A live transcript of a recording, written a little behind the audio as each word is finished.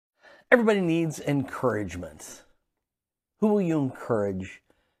Everybody needs encouragement. Who will you encourage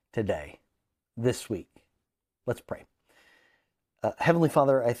today, this week? Let's pray. Heavenly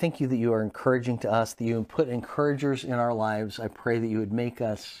Father, I thank you that you are encouraging to us, that you put encouragers in our lives. I pray that you would make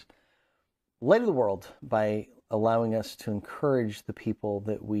us light of the world by allowing us to encourage the people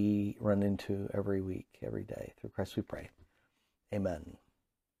that we run into every week, every day. Through Christ we pray. Amen.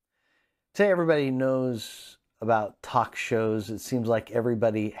 Today everybody knows about talk shows. It seems like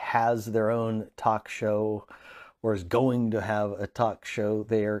everybody has their own talk show or is going to have a talk show.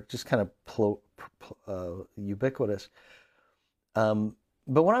 They are just kind of ubiquitous. But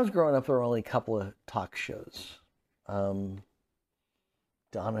when I was growing up, there were only a couple of talk shows. Donna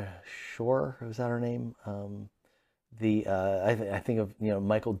Shore, was that her name? I think of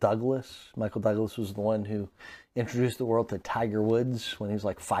Michael Douglas. Michael Douglas was the one who introduced the world to Tiger Woods when he was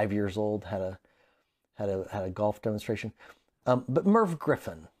like 5 years old. Had a golf demonstration. But Merv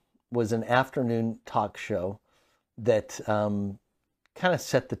Griffin was an afternoon talk show that kind of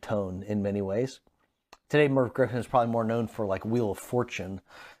set the tone in many ways. Today, Merv Griffin is probably more known for like Wheel of Fortune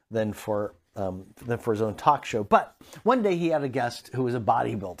than for his own talk show. But one day he had a guest who was a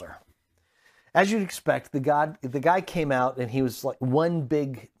bodybuilder. As you'd expect, the guy came out and he was like one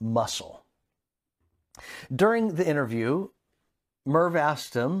big muscle. During the interview, Merv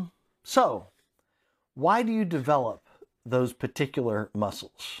asked him, "So, why do you develop those particular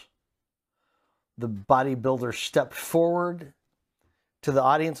muscles?" The bodybuilder stepped forward to the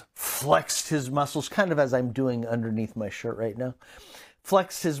audience, flexed his muscles, kind of as I'm doing underneath my shirt right now,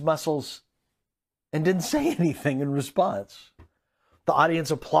 flexed his muscles, and didn't say anything in response. The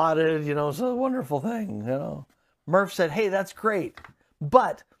audience applauded, it's a wonderful thing, Merv said, "Hey, that's great.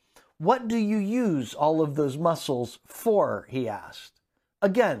 But what do you use all of those muscles for?" he asked.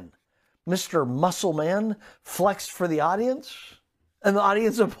 Again, Mr. Muscle Man flexed for the audience, and the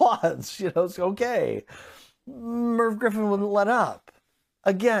audience applauds. It's okay. Merv Griffin wouldn't let up.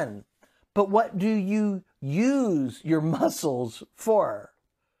 Again, but what do you use your muscles for?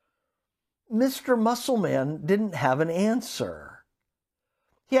 Mr. Muscle Man didn't have an answer.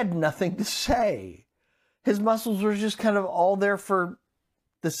 He had nothing to say. His muscles were just kind of all there for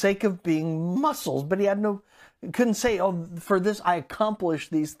the sake of being muscles, but he couldn't say, "Oh, for this I accomplished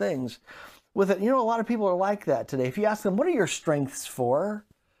these things." With it, a lot of people are like that today. If you ask them, "What are your strengths for?"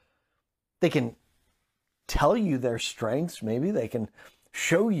 They can tell you their strengths. Maybe they can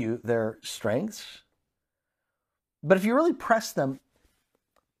show you their strengths. But if you really press them,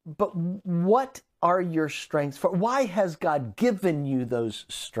 but what are your strengths for? Why has God given you those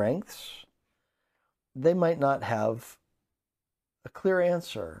strengths? They might not have a clear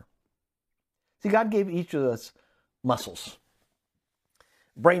answer. See, God gave each of us muscles.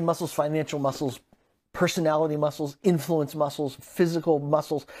 Brain muscles, financial muscles, personality muscles, influence muscles, physical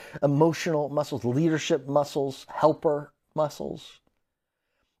muscles, emotional muscles, leadership muscles, helper muscles.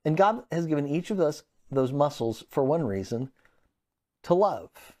 And God has given each of us those muscles for one reason: to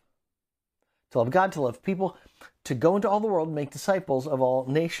love. To love God, to love people, to go into all the world and make disciples of all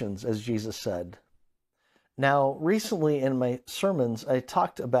nations, as Jesus said. Now, recently in my sermons, I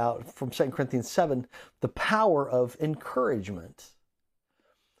talked about, from 2 Corinthians 7, the power of encouragement.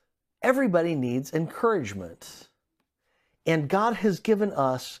 Everybody needs encouragement. And God has given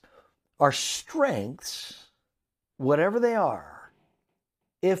us our strengths, whatever they are,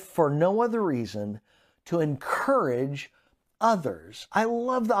 if for no other reason, to encourage others. I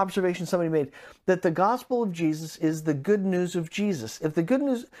love the observation somebody made that the gospel of Jesus is the good news of Jesus. If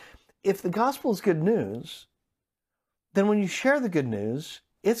the gospel is good news, then when you share the good news,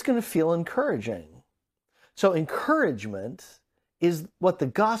 it's going to feel encouraging. So encouragement is what the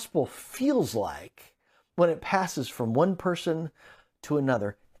gospel feels like when it passes from one person to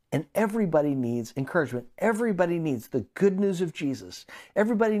another. And everybody needs encouragement. Everybody needs the good news of Jesus.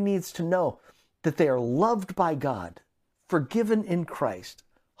 Everybody needs to know that they are loved by God, forgiven in Christ,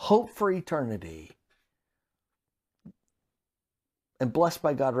 hope for eternity, and blessed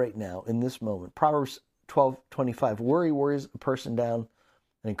by God right now in this moment. Proverbs 12:25. Worry wears a person down.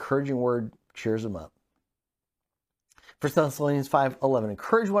 An encouraging word cheers him up. 1 Thessalonians 5:11.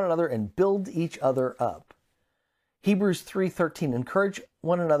 Encourage one another and build each other up. Hebrews 3:13. Encourage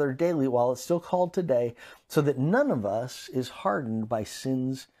one another daily while it's still called today, so that none of us is hardened by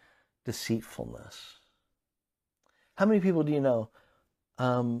sin's deceitfulness. How many people do you know?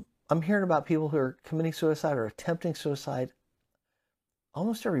 I'm hearing about people who are committing suicide or attempting suicide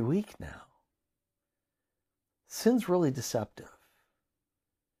almost every week now. Sin's really deceptive.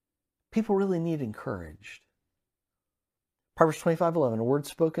 People really need encouraged. Proverbs 25:11, a word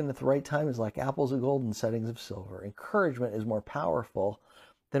spoken at the right time is like apples of gold in settings of silver. Encouragement is more powerful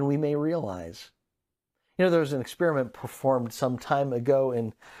than we may realize. You know, there was an experiment performed some time ago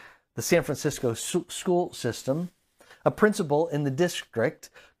in the San Francisco school system. A principal in the district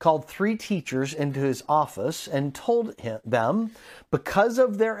called 3 teachers into his office and told them, because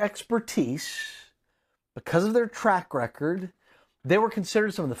of their expertise, because of their track record, they were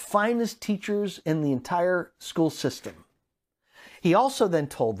considered some of the finest teachers in the entire school system. He also then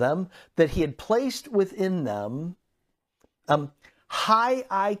told them that he had placed within them high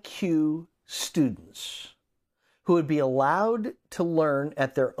IQ students who would be allowed to learn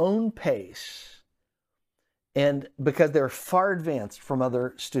at their own pace, and because they're far advanced from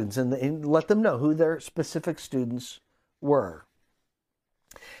other students, and let them know who their specific students were.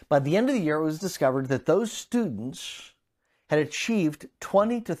 By the end of the year, it was discovered that those students had achieved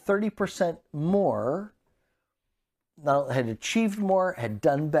 20 to 30% more, had achieved more, had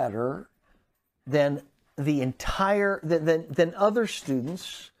done better than than other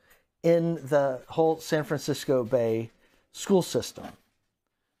students in the whole San Francisco Bay school system.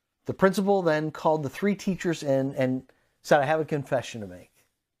 The principal then called the 3 teachers in and said, I have a confession to make.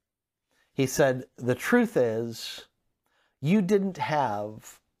 He said, the truth is, you didn't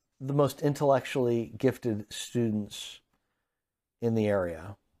have the most intellectually gifted students in the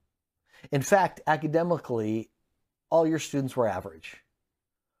area. In fact, academically, all your students were average.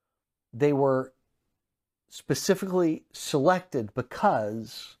 They were specifically selected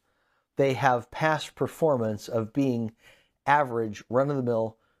because they have past performance of being average,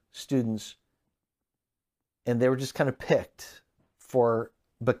 run-of-the-mill students, and they were just kind of picked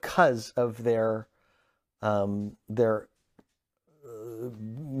because of their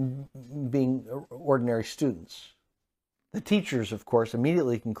being ordinary students. The teachers, of course,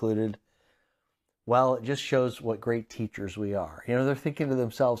 immediately concluded, well, it just shows what great teachers we are. You know, they're thinking to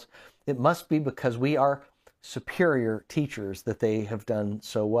themselves, it must be because we are superior teachers that they have done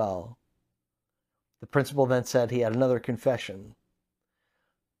so well. The principal then said he had another confession.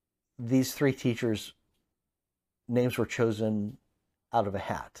 These 3 teachers' names were chosen out of a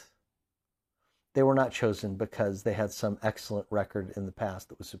hat. They were not chosen because they had some excellent record in the past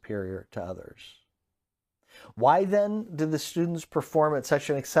that was superior to others. Why then did the students perform at such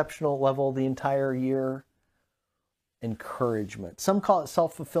an exceptional level the entire year? Encouragement. Some call it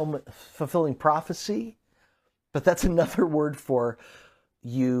self-fulfilling prophecy, but that's another word for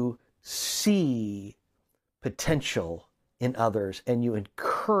you see potential in others and you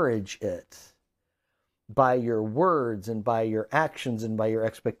encourage it by your words and by your actions and by your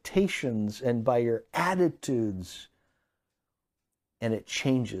expectations and by your attitudes, and it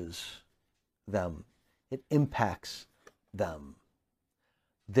changes them. It impacts them.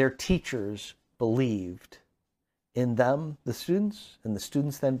 Their teachers believed in them, the students, and the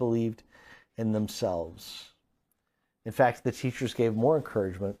students then believed in themselves. In fact, the teachers gave more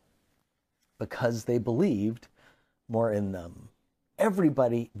encouragement because they believed more in them.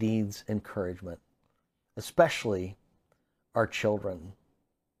 Everybody needs encouragement, especially our children.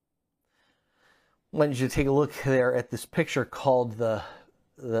 I want you to take a look there at this picture called the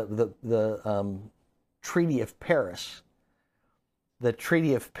Treaty of Paris. The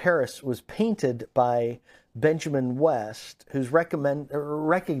Treaty of Paris was painted by Benjamin West, who's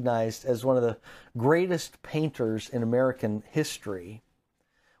recognized as one of the greatest painters in American history.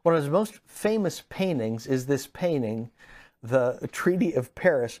 One of his most famous paintings is this painting, the Treaty of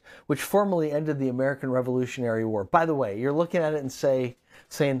Paris, which formally ended the American Revolutionary War. By the way, you're looking at it and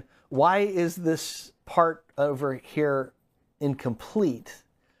saying, why is this part over here incomplete?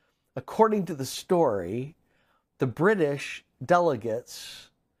 According to the story, the British delegates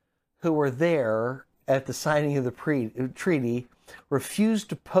who were there at the signing of the treaty refused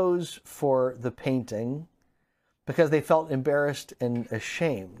to pose for the painting because they felt embarrassed and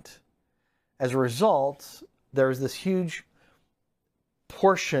ashamed. As a result, there was this huge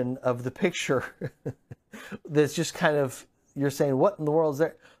portion of the picture that's just kind of, you're saying, what in the world is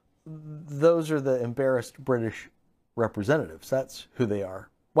there? Those are the embarrassed British representatives. That's who they are.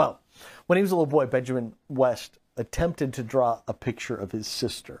 Well, when he was a little boy, Benjamin West attempted to draw a picture of his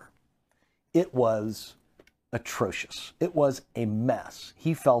sister. It was atrocious. It was a mess.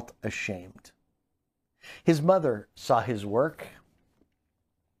 He felt ashamed. His mother saw his work,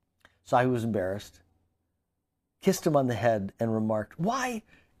 saw he was embarrassed, kissed him on the head and remarked, "Why,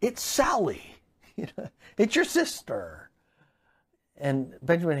 it's Sally. It's your sister." And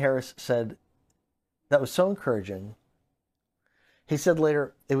Benjamin Harris said, that was so encouraging. He said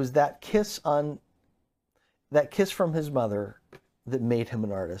later, it was that kiss from his mother that made him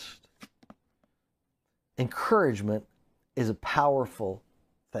an artist. Encouragement is a powerful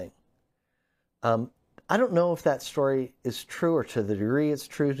thing. I don't know if that story is true, or to the degree it's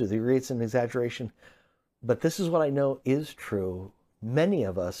true, to the degree it's an exaggeration, but this is what I know is true. Many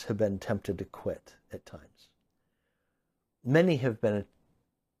of us have been tempted to quit at times. Many have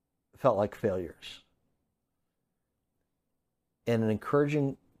felt like failures. And an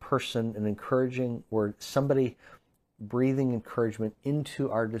encouraging person, an encouraging word, somebody breathing encouragement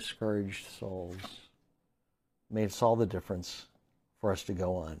into our discouraged souls made all the difference for us to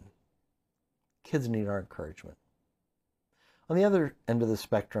go on. Kids need our encouragement. On the other end of the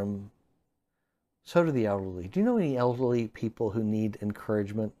spectrum, so do the elderly. Do you know any elderly people who need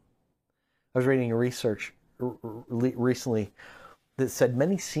encouragement? I was reading a research recently that said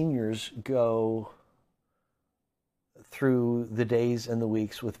many seniors go through the days and the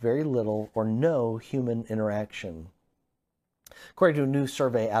weeks with very little or no human interaction. According to a new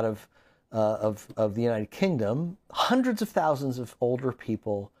survey out of the United Kingdom, hundreds of thousands of older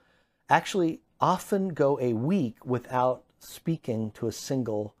people actually often go a week without speaking to a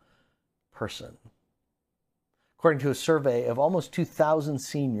single person. According to a survey of almost 2,000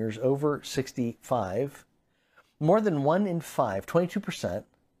 seniors over 65, more than 1 in 5, 22%,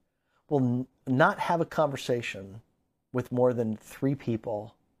 will not have a conversation with more than 3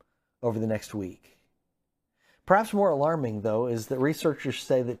 people over the next week. Perhaps more alarming, though, is that researchers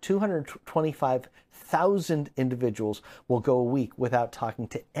say that 225,000 individuals will go a week without talking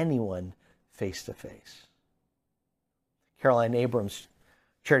to anyone face to face. Caroline Abrams,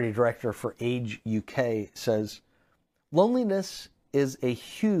 charity director for Age UK, says, loneliness is a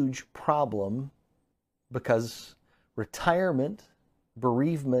huge problem because retirement,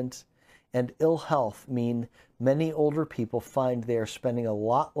 bereavement, and ill health mean many older people find they are spending a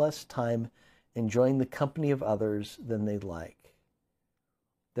lot less time enjoying the company of others than they'd like.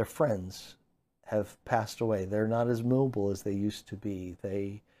 Their friends have passed away. They're not as mobile as they used to be.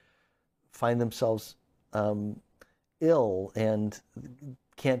 They find themselves ill and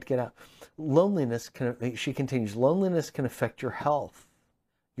can't get out. She continues, loneliness can affect your health,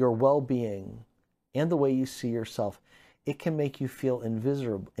 your well-being, and the way you see yourself. It can make you feel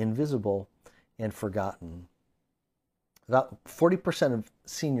invisible and forgotten. About 40% of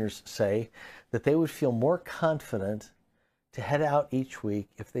seniors say that they would feel more confident to head out each week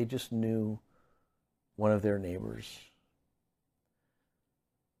if they just knew one of their neighbors.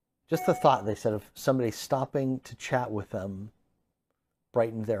 Just the thought, they said, of somebody stopping to chat with them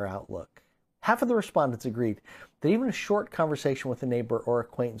brightened their outlook. Half of the respondents agreed that even a short conversation with a neighbor or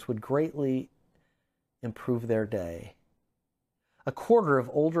acquaintance would greatly improve their day. A quarter of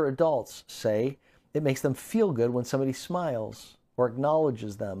older adults say it makes them feel good when somebody smiles or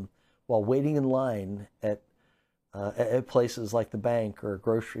acknowledges them while waiting in line at places like the bank or a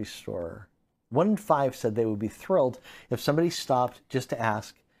grocery store. 1 in 5 said they would be thrilled if somebody stopped just to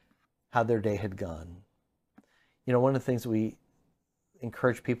ask how their day had gone. You know, one of the things we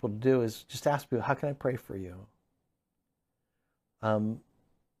encourage people to do is just ask people, how can I pray for you?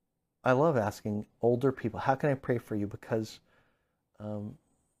 I love asking older people, how can I pray for you? Because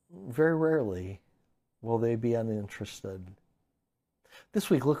very rarely will they be uninterested. This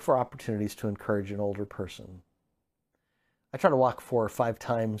week, look for opportunities to encourage an older person. I try to walk 4 or 5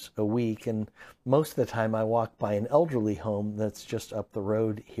 times a week, and most of the time I walk by an elderly home that's just up the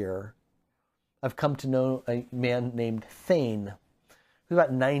road here. I've come to know a man named Thane, who's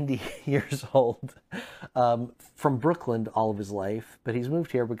about 90 years old, from Brooklyn all of his life, but he's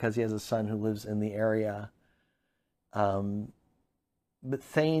moved here because he has a son who lives in the area. But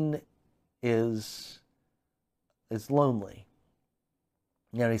Thane is lonely.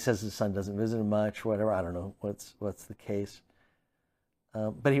 You know, he says his son doesn't visit him much, whatever. I don't know what's the case.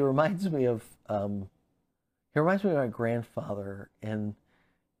 But he reminds me of my grandfather, and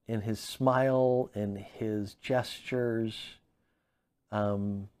in his smile and his gestures. I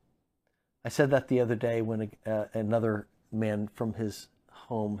said that the other day when another man from his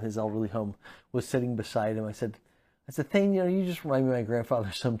home, his elderly home, was sitting beside him. I said, Thane, you know, you just remind me of my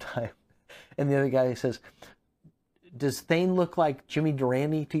grandfather sometime. And the other guy says, does Thane look like Jimmy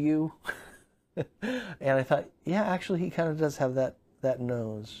Durante to you? And I thought, yeah, actually, he kind of does have that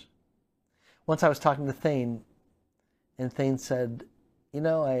nose. Once I was talking to Thane, and Thane said, you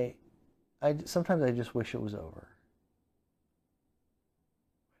know, I sometimes I just wish it was over.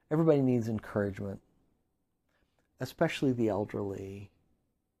 Everybody needs encouragement, especially the elderly.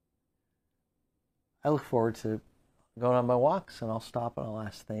 I look forward to going on my walks, and I'll stop and I'll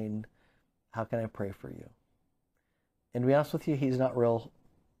ask Thane, how can I pray for you? And to be honest with you, he's not real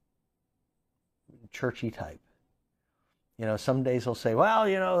churchy type. You know, some days he'll say, well,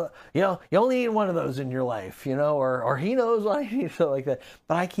 you know, you only need one of those in your life, you know, or he knows what I need, so like that.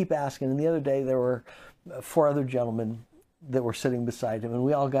 But I keep asking. And the other day there were four other gentlemen that were sitting beside him, and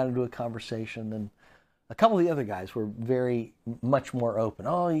we all got into a conversation, and a couple of the other guys were very much more open.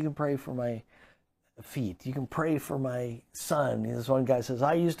 Oh, you can pray for my feet. You can pray for my son. This one guy says,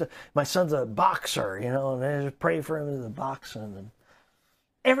 my son's a boxer, and I just pray for him in the boxing. And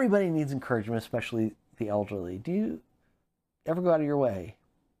everybody needs encouragement, especially the elderly. Do you ever go out of your way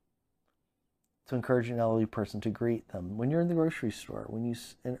to encourage an elderly person, to greet them? When you're in the grocery store, when you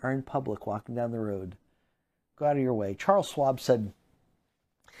are in public, walking down the road, go out of your way. Charles Schwab said,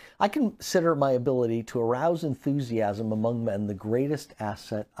 I consider my ability to arouse enthusiasm among men the greatest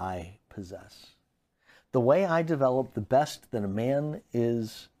asset I possess. The way I develop the best that a man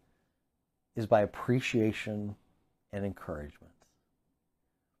is by appreciation and encouragement.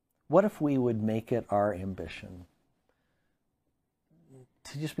 What if we would make it our ambition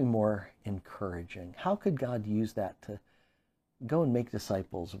to just be more encouraging? How could God use that to go and make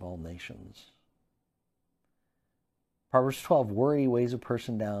disciples of all nations? Proverbs 12, worry weighs a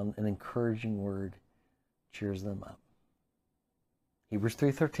person down, an encouraging word cheers them up. Hebrews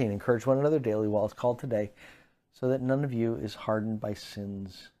 3:13, encourage one another daily while it's called today, so that none of you is hardened by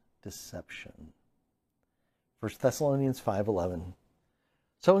sin's deception. 1 Thessalonians 5:11,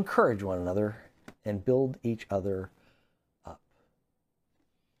 so encourage one another and build each other up.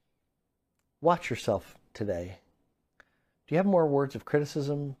 Watch yourself today. Do you have more words of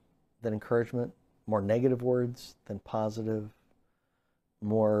criticism than encouragement? More negative words than positive?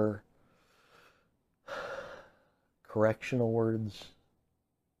 More correctional words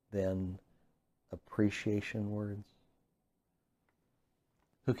than appreciation words?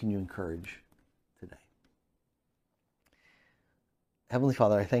 Who can you encourage today? Heavenly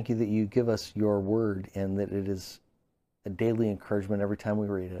Father, I thank you that you give us your word and that it is a daily encouragement every time we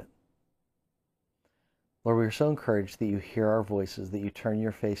read it. Lord, we are so encouraged that you hear our voices, that you turn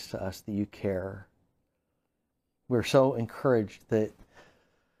your face to us, that you care. We're so encouraged that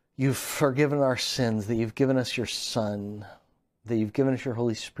you've forgiven our sins, that you've given us your Son, that you've given us your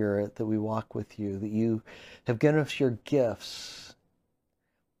Holy Spirit, that we walk with you, that you have given us your gifts,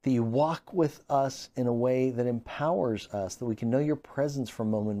 that you walk with us in a way that empowers us, that we can know your presence from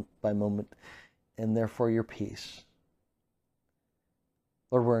moment by moment, and therefore your peace.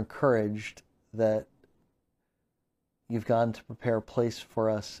 Lord, we're encouraged that you've gone to prepare a place for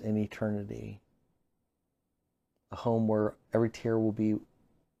us in eternity, a home where every tear will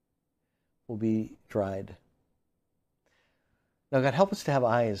be dried. Now, God, help us to have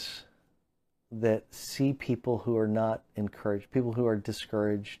eyes that see people who are not encouraged, people who are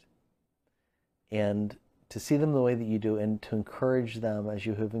discouraged, and to see them the way that you do and to encourage them as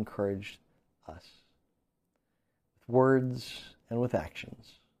you have encouraged us, with words and with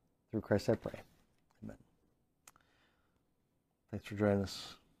actions. Through Christ I pray. Amen. Thanks for joining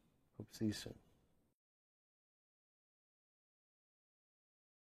us. Hope to see you soon.